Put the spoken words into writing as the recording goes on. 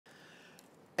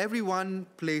Everyone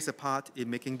plays a part in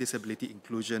making disability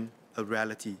inclusion a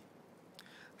reality.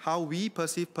 How we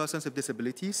perceive persons with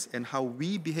disabilities and how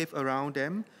we behave around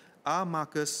them are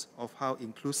markers of how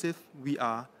inclusive we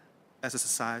are as a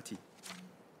society.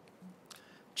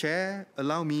 Chair,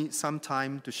 allow me some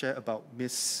time to share about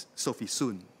Miss Sophie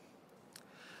Soon.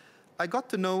 I got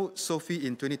to know Sophie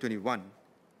in 2021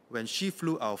 when she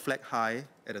flew our flag high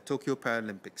at the Tokyo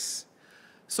Paralympics.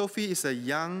 Sophie is a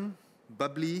young,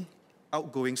 bubbly,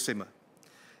 outgoing swimmer.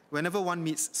 Whenever one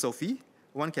meets Sophie,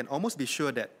 one can almost be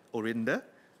sure that Orinda,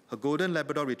 her golden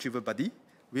Labrador retriever buddy,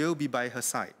 will be by her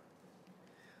side.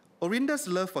 Orinda's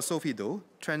love for Sophie, though,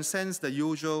 transcends the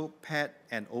usual pet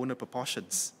and owner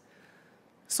proportions.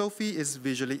 Sophie is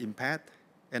visually impaired,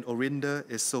 and Orinda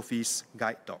is Sophie's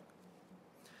guide dog.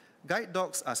 Guide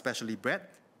dogs are specially bred,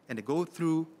 and they go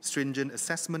through stringent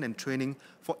assessment and training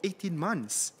for 18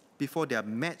 months before they are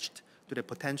matched to their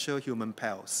potential human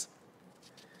pals.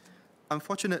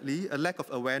 Unfortunately, a lack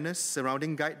of awareness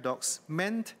surrounding guide dogs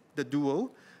meant the duo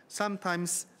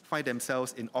sometimes find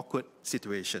themselves in awkward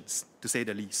situations, to say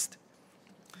the least.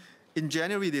 In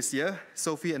January this year,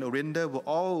 Sophie and Orinda were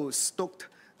all stoked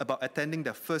about attending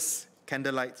their first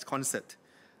candlelight concert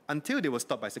until they were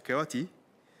stopped by security,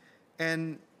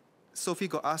 and Sophie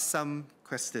got asked some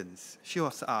questions. She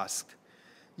was asked,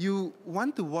 "You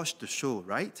want to watch the show,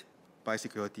 right?" by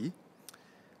security.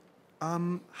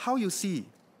 "How you see?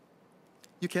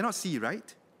 You cannot see,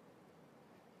 right?"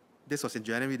 This was in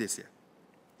January this year.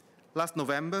 Last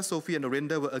November, Sophie and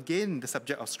Orinda were again the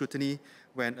subject of scrutiny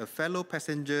when a fellow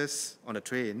passengers on a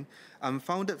train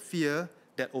unfounded fear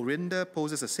that Orinda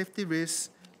poses a safety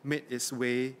risk made its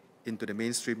way into the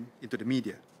mainstream, into the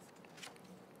media.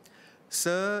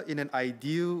 Sir, in an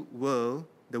ideal world,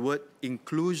 the word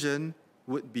inclusion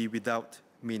would be without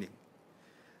meaning.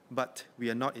 But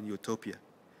we are not in utopia.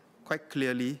 Quite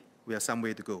clearly, we have some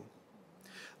way to go.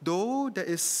 Though there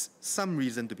is some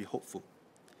reason to be hopeful.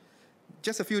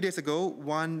 Just a few days ago,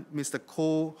 one Mr.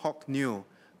 Ko Hock Neo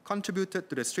contributed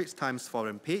to the Straits Times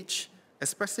forum page,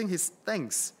 expressing his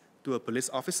thanks to a police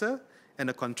officer and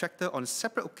a contractor on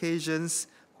separate occasions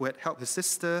who had helped his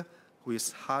sister, who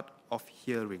is hard of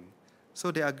hearing.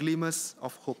 So there are glimmers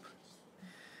of hope.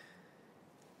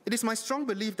 It is my strong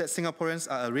belief that Singaporeans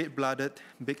are a red-blooded,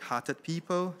 big-hearted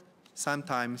people,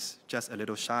 sometimes just a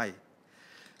little shy.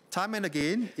 Time and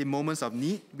again, in moments of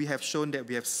need, we have shown that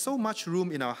we have so much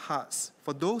room in our hearts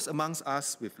for those amongst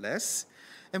us with less,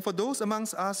 and for those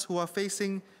amongst us who are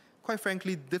facing, quite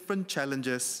frankly, different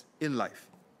challenges in life.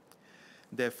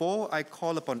 Therefore, I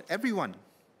call upon everyone,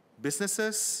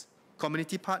 businesses,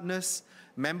 community partners,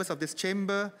 members of this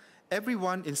chamber,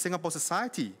 everyone in Singapore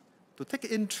society, to take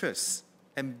interest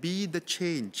and be the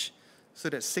change so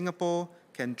that Singapore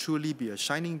can truly be a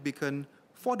shining beacon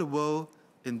for the world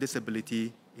in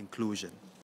disability inclusion.